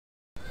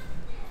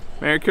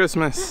Merry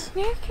Christmas.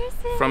 Merry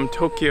Christmas. From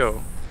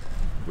Tokyo.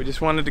 We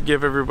just wanted to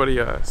give everybody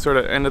a sort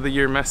of end of the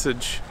year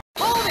message.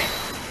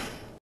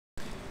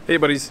 Hey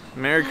buddies,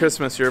 Merry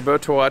Christmas. You're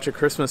about to watch a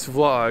Christmas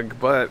vlog,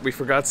 but we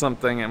forgot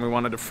something and we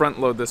wanted to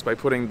front load this by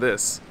putting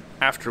this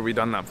after we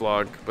done that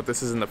vlog, but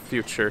this is in the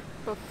future.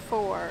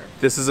 Before.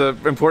 This is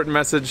an important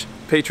message,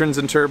 patrons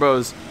and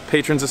turbos,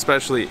 patrons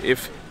especially.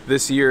 If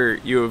this year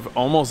you have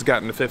almost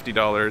gotten to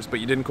 $50,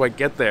 but you didn't quite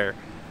get there,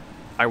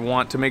 I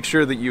want to make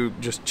sure that you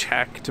just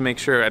check to make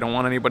sure. I don't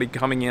want anybody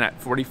coming in at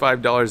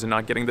 $45 and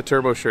not getting the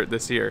turbo shirt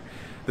this year.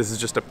 This is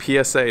just a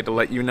PSA to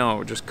let you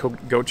know. Just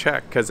go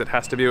check, because it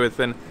has to be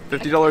within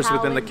 $50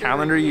 within the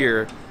calendar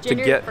year to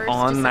get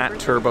on that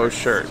turbo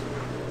shirt.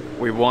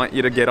 We want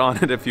you to get on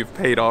it if you've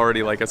paid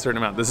already like a certain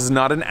amount. This is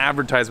not an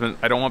advertisement.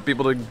 I don't want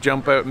people to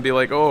jump out and be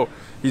like, oh,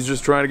 he's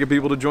just trying to get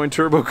people to join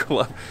Turbo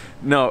Club.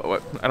 No,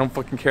 I don't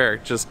fucking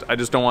care. I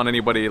just don't want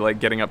anybody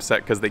like getting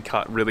upset because they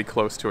caught really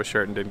close to a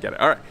shirt and didn't get it.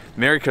 All right,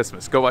 Merry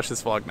Christmas. Go watch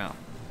this vlog now.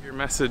 Your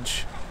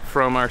message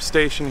from our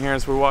station here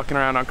as we're walking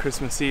around on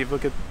Christmas Eve.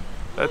 Look at,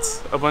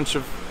 that's a bunch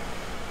of,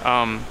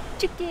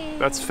 chicken.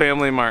 That's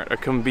Family Mart, a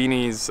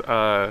Combini's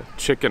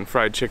chicken,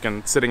 fried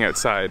chicken, sitting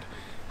outside,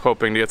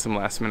 hoping to get some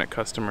last minute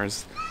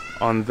customers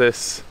on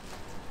this.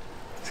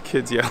 This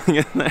kid's yelling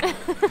in there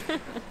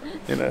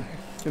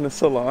in a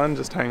salon,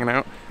 just hanging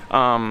out.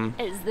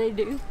 As they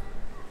do.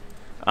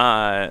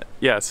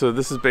 Yeah, so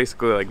this is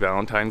basically like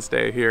Valentine's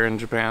Day here in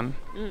Japan.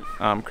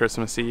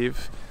 Christmas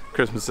Eve.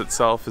 Christmas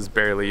itself is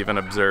barely even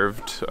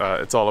observed.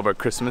 It's all about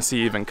Christmas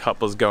Eve and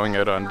couples going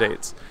out on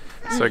dates.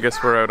 So I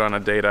guess we're out on a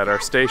date at our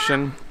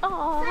station.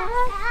 Aww.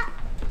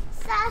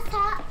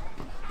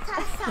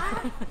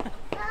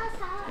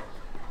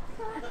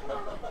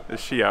 Is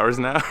she ours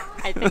now?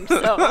 I think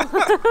so.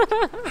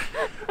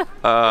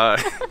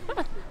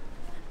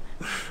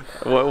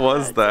 What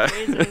was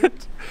that?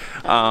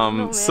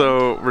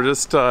 So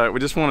we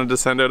just wanted to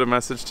send out a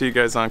message to you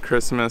guys on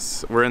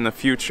Christmas. We're in the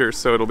future,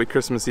 so it'll be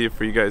Christmas Eve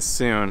for you guys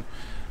soon.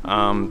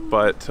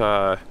 But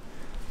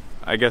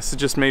I guess it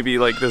just maybe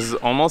like this is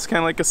almost kind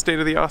of like a State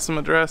of the Awesome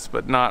address,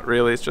 but not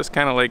really. It's just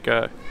kind of like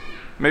a,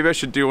 maybe I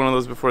should do one of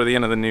those before the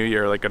end of the new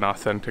year, like an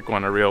authentic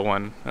one, a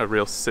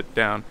real sit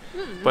down.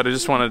 But I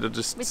just wanted to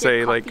just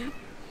say, like,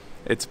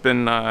 it's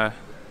been like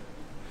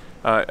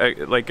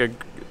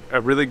a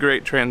really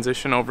great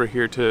transition over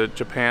here to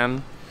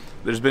Japan.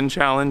 There's been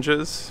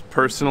challenges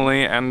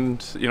personally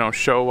and, you know,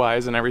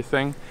 show-wise and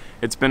everything.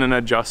 It's been an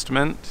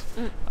adjustment.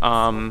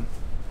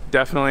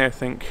 Definitely, I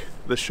think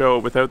the show,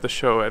 without the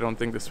show, I don't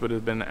think this would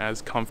have been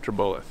as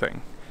comfortable a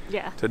thing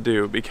to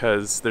do,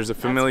 because there's a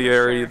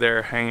familiarity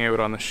there hanging out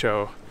on the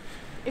show.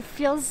 It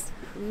feels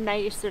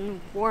nice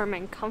and warm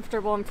and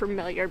comfortable and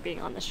familiar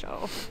being on the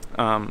show.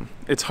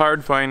 It's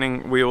hard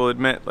finding, we will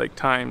admit, like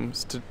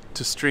times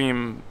to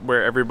stream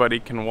where everybody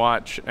can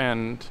watch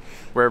and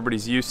where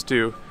everybody's used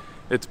to.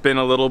 It's been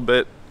a little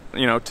bit,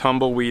 you know,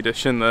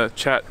 tumbleweedish in the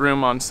chat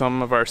room on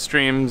some of our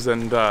streams,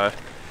 and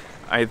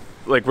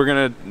we're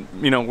gonna,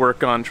 you know,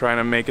 work on trying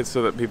to make it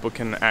so that people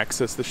can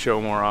access the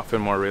show more often,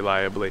 more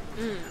reliably.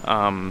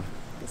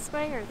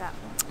 Inspire that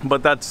one.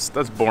 But that's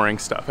boring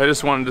stuff. I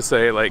just wanted to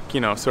say, like, you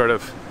know, sort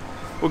of,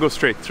 we'll go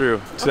straight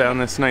through down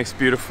this nice,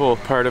 beautiful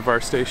part of our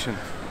station.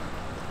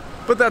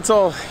 But that's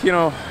all, you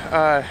know.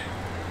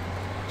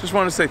 Just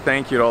want to say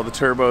thank you to all the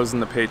turbos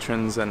and the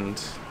patrons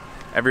and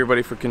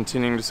everybody for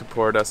continuing to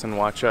support us and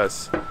watch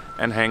us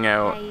and hang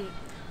out.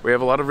 We have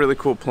a lot of really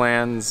cool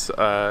plans,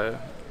 a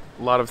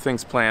lot of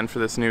things planned for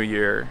this new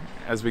year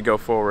as we go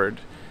forward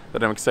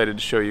that I'm excited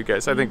to show you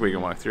guys. I think we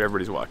can walk through.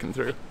 Everybody's walking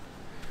through.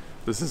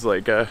 This is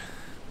like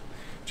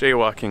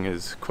jaywalking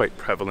is quite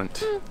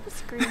prevalent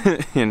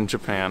in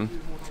Japan.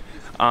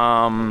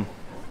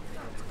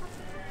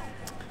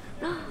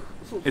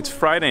 It's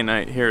Friday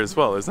night here as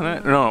well, isn't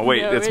it? No,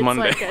 wait, it's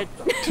Monday. Like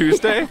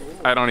Tuesday?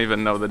 I don't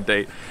even know the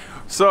date.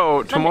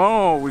 So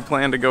tomorrow we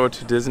plan to go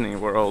to Disney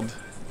World,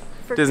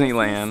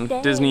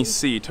 Disneyland, Disney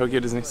Sea, Tokyo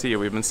Disney Sea.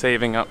 We've been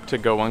saving up to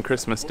go on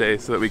Christmas Day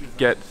so that we could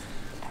get,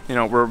 you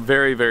know, we're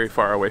very, very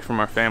far away from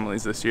our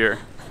families this year.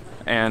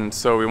 And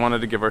so we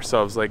wanted to give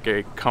ourselves like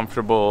a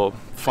comfortable,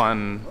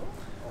 fun,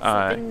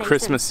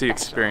 Christmassy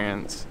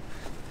experience.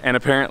 And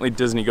apparently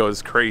Disney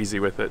goes crazy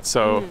with it.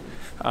 So,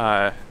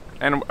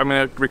 and I'm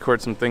gonna record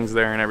some things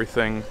there and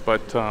everything,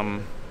 but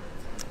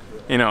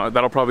you know,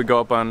 that'll probably go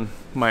up on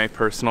my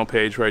personal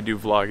page where I do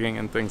vlogging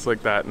and things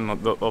like that and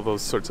all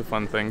those sorts of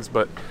fun things.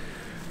 But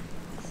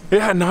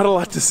yeah, not a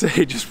lot to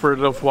say, just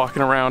we're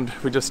walking around.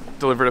 We just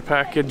delivered a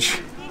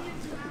package.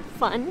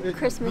 Fun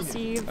Christmas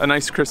Eve. A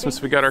nice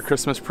Christmas. We got our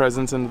Christmas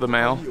presents into the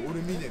mail.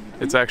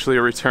 It's actually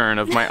a return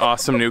of my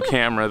awesome new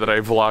camera that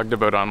I vlogged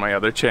about on my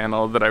other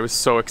channel that I was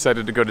so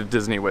excited to go to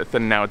Disney with,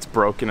 and now it's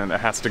broken and it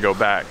has to go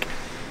back.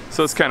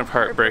 So it's kind of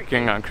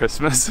heartbreaking on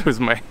Christmas. It was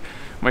my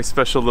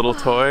special little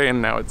toy,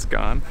 and now it's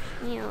gone.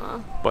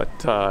 Yeah. But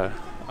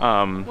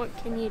what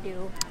can you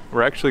do?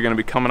 We're actually going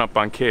to be coming up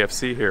on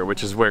KFC here,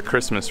 which is where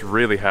Christmas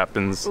really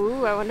happens.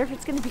 Ooh, I wonder if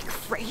it's going to be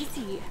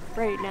crazy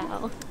right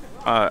now.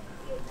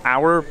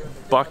 Our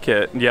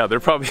bucket, yeah, they're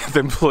probably, the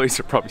employees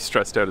are probably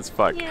stressed out as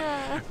fuck.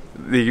 Yeah.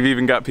 You've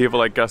even got people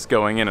like us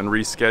going in and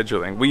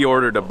rescheduling. We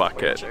ordered a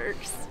bucket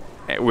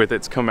with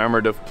its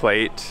commemorative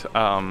plate.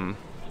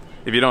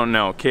 If you don't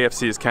know,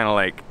 KFC is kind of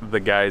like the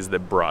guys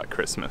that brought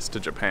Christmas to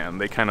Japan.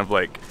 They kind of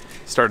like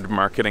started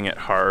marketing it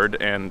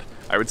hard, and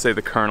I would say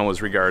the Colonel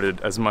is regarded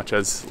as much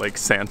as like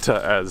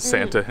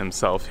Santa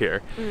himself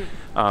here.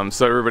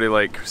 So everybody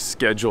like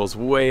schedules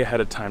way ahead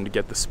of time to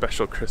get the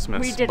special Christmas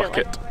bucket. We did it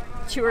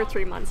like 2 or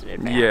 3 months in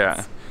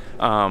advance.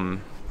 Yeah,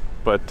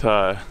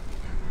 but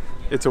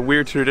it's a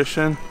weird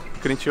tradition.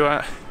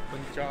 Konnichiwa.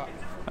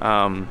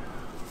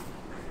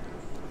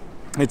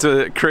 It's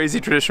a crazy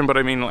tradition, but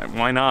I mean, like,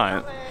 why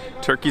not?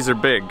 Turkeys are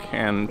big,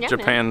 and yeah,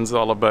 Japan's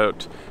all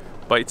about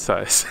bite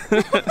size.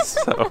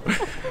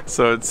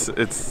 so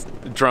it's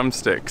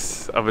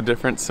drumsticks of a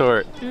different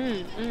sort.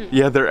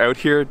 Yeah, they're out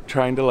here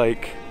trying to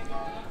like,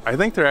 I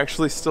think they're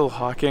actually still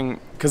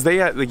hawking, because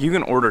they like, you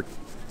can order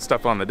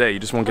stuff on the day, you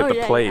just won't get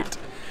the plate.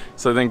 Yeah.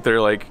 So I think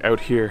they're like out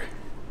here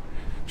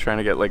trying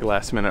to get like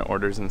last minute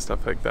orders and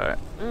stuff like that.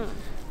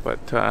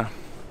 But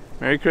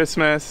Merry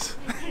Christmas.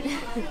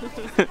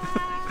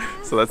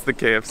 So that's the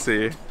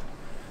KFC.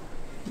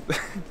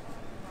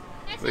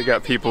 They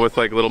got people with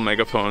like little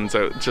megaphones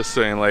out just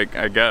saying like,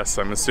 I guess,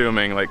 I'm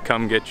assuming, like,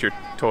 come get your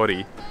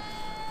tori.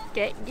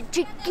 Get your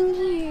chicken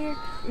here.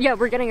 Yeah,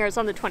 we're getting ours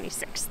on the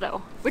 26th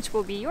though, which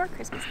will be your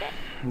Christmas day.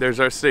 There's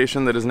our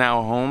station that is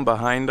now home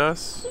behind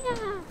us.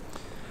 Yeah.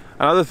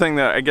 Another thing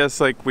that I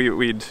guess like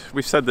we've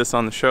said this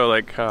on the show,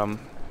 like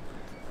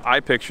I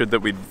pictured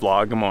that we'd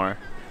vlog more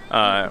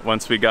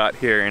once we got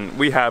here, and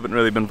we haven't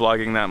really been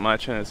vlogging that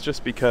much, and it's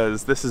just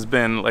because this has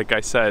been, like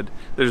I said,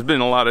 there's been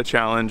a lot of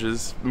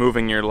challenges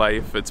moving your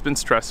life. It's been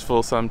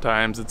stressful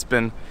sometimes, it's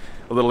been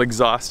a little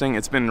exhausting,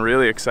 it's been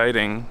really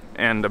exciting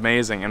and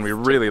amazing, and we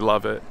really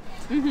love it.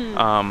 But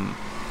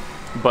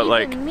even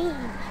like me.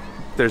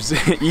 There's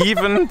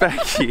even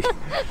Becky,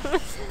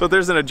 but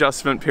there's an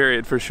adjustment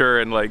period for sure,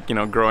 and like, you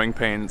know, growing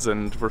pains,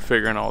 and we're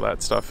figuring all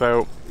that stuff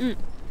out.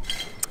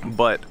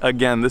 But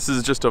again, this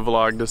is just a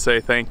vlog to say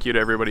thank you to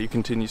everybody who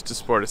continues to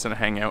support us and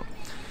hang out,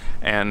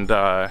 and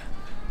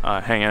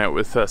hanging out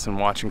with us and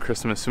watching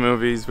Christmas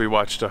movies. We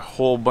watched a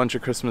whole bunch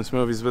of Christmas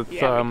movies with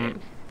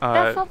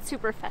that felt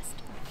super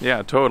festive.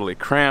 Yeah, totally.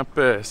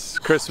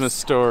 Krampus, Christmas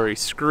Story,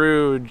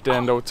 Scrooge,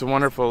 and Oh, It's a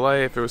Wonderful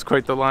Life. It was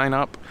quite the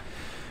lineup.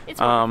 It's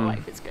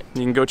Wonderful Life is good.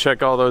 You can go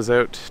check all those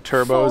out.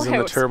 Turbos in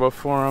the Turbo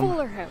Forum.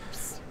 Fuller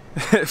House.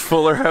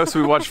 Fuller House.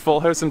 We watched Full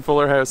House and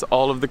Fuller House,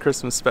 all of the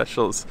Christmas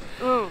specials.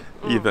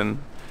 Even.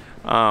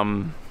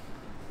 I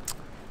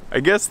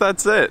guess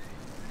that's it.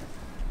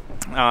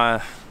 So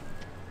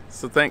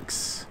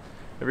thanks,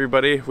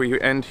 everybody. We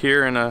end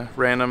here in a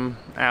random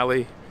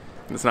alley.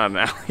 It's not an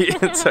alley,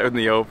 it's out in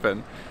the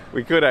open.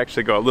 We could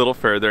actually go a little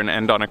further and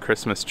end on a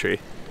Christmas tree.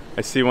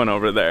 I see one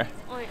over there.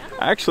 Oh, yeah?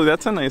 Actually,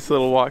 that's a nice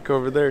little walk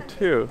over there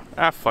too.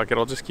 Ah, fuck it,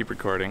 I'll just keep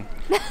recording.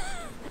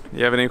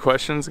 You have any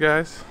questions,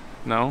 guys?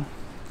 No?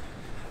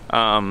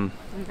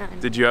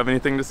 Did you have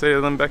anything to say to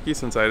them, Becky,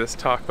 since I just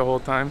talked the whole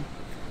time?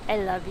 I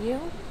love you.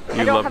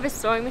 I don't have a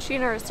sewing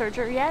machine or a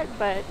serger yet,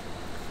 but...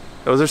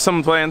 Those are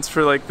some plans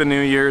for like the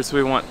New Year's.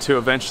 We want to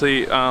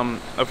eventually,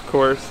 of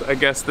course, I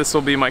guess this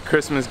will be my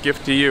Christmas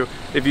gift to you.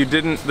 If you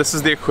didn't, this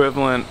is the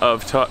equivalent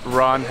of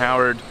Ron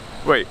Howard,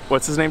 wait,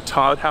 what's his name?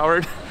 Todd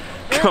Howard?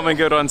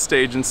 Coming out on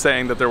stage and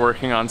saying that they're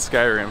working on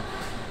Skyrim.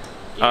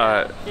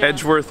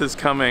 Edgeworth is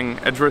coming,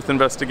 Edgeworth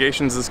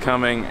Investigations is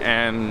coming,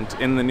 and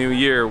in the new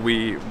year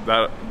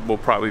that will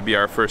probably be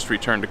our first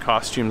return to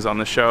costumes on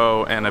the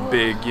show, and a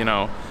big, you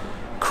know,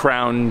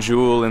 crown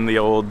jewel in the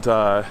old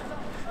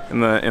in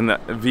the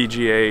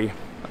VGA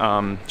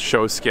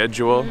show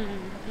schedule.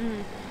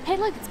 Hey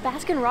look, it's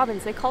Baskin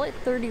Robbins. They call it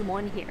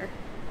 31 here.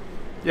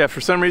 Yeah, for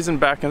some reason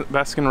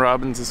Baskin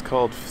Robbins is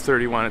called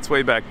 31. It's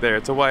way back there.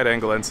 It's a wide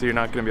angle, and so you're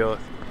not going to be able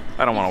to...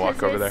 I don't want to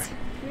walk over there.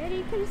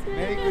 Merry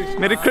Christmas!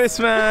 Merry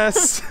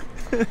Christmas!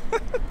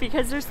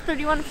 Because there's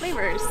 31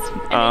 flavors,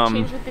 and they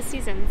change with the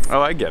seasons.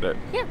 Oh, I get it.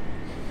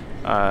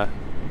 Yeah.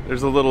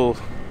 There's a little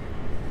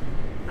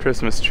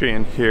Christmas tree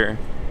in here.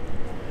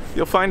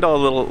 You'll find all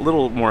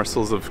little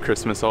morsels of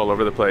Christmas all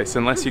over the place,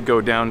 unless you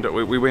go down to...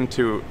 We went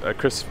to a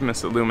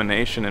Christmas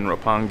illumination in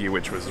Roppongi,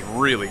 which was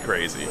really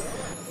crazy.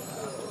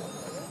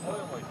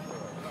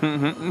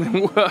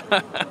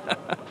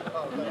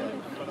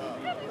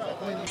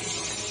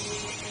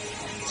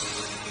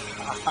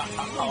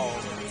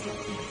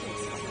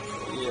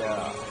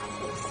 Yeah.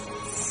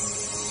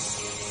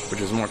 Which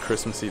is more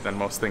Christmassy than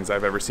most things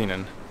I've ever seen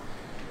in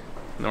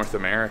North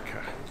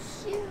America.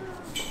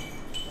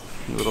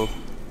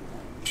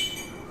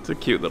 It's a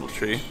cute little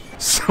tree.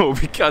 So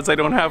because I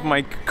don't have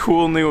my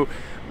cool new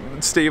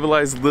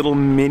stabilized little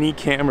mini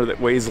camera that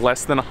weighs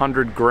less than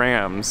 100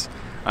 grams,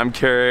 I'm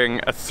carrying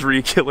a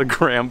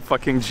 3-kilogram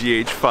fucking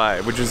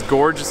GH5, which is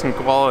gorgeous in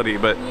quality,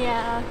 but...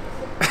 Yeah.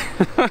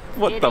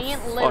 What the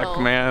fuck,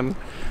 man?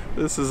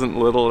 This isn't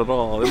little at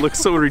all. It looks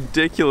so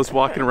ridiculous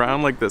walking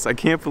around like this. I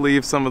can't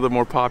believe some of the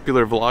more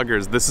popular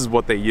vloggers, this is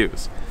what they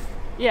use.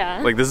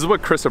 Yeah. Like, this is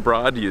what Chris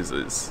Abroad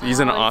uses. He's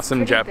an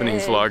awesome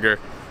Japanese vlogger,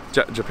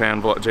 J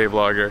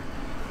vlogger.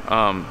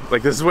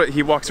 Like, this is what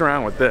he walks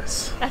around with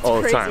this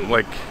all the time,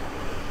 like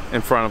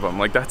in front of him.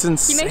 Like, that's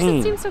insane. He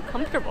makes it seem so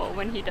comfortable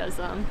when he does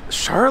them.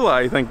 Charla,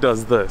 I think,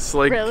 does this.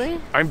 Like, really?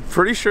 I'm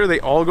pretty sure they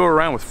all go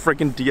around with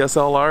freaking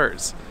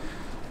DSLRs.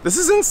 This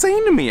is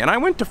insane to me, and I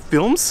went to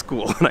film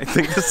school, and I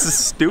think this is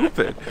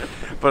stupid.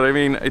 But I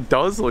mean, it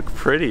does look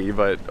pretty,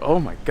 but oh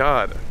my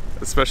god.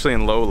 Especially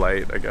in low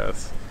light, I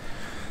guess.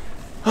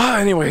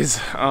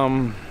 Anyways,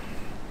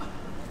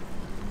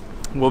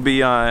 we'll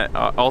be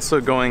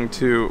also going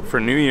to, for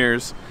New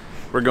Year's,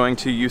 we're going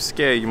to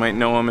Yusuke. You might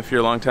know him if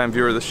you're a longtime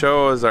viewer of the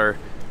show, as our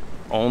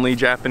only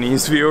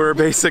Japanese viewer,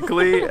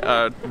 basically.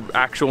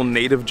 Actual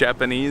native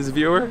Japanese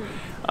viewer.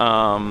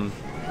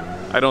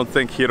 I don't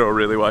think Hiro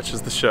really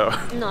watches the show.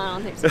 No, I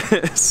don't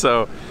think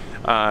So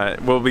so.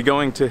 we'll be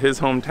going to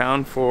his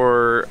hometown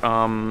for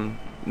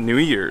New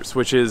Year's,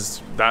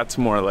 that's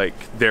more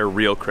like their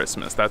real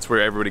Christmas. That's where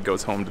everybody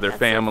goes home to their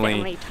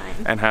family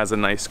and has a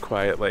nice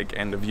quiet like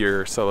end of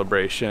year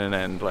celebration,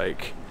 and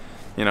like,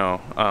 you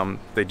know,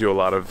 they do a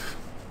lot of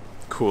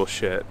cool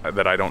shit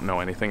that I don't know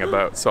anything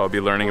about, so I'll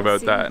be learning about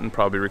that and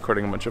probably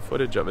recording a bunch of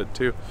footage of it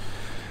too.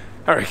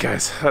 Alright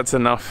guys, that's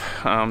enough.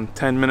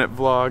 10-minute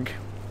vlog.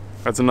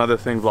 That's another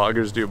thing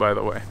vloggers do, by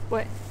the way.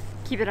 What?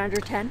 Keep it under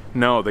 10?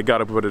 No, they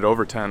gotta put it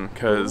over 10,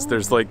 because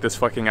there's like this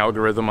fucking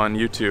algorithm on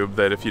YouTube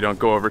that if you don't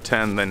go over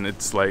 10, then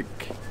it's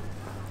like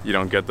you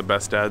don't get the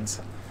best ads.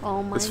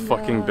 Oh my god. It's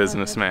fucking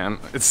business, man.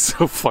 It's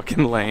so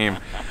fucking lame.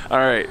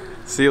 Alright,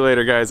 see you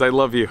later guys. I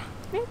love you.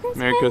 Merry Christmas.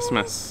 Merry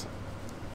Christmas.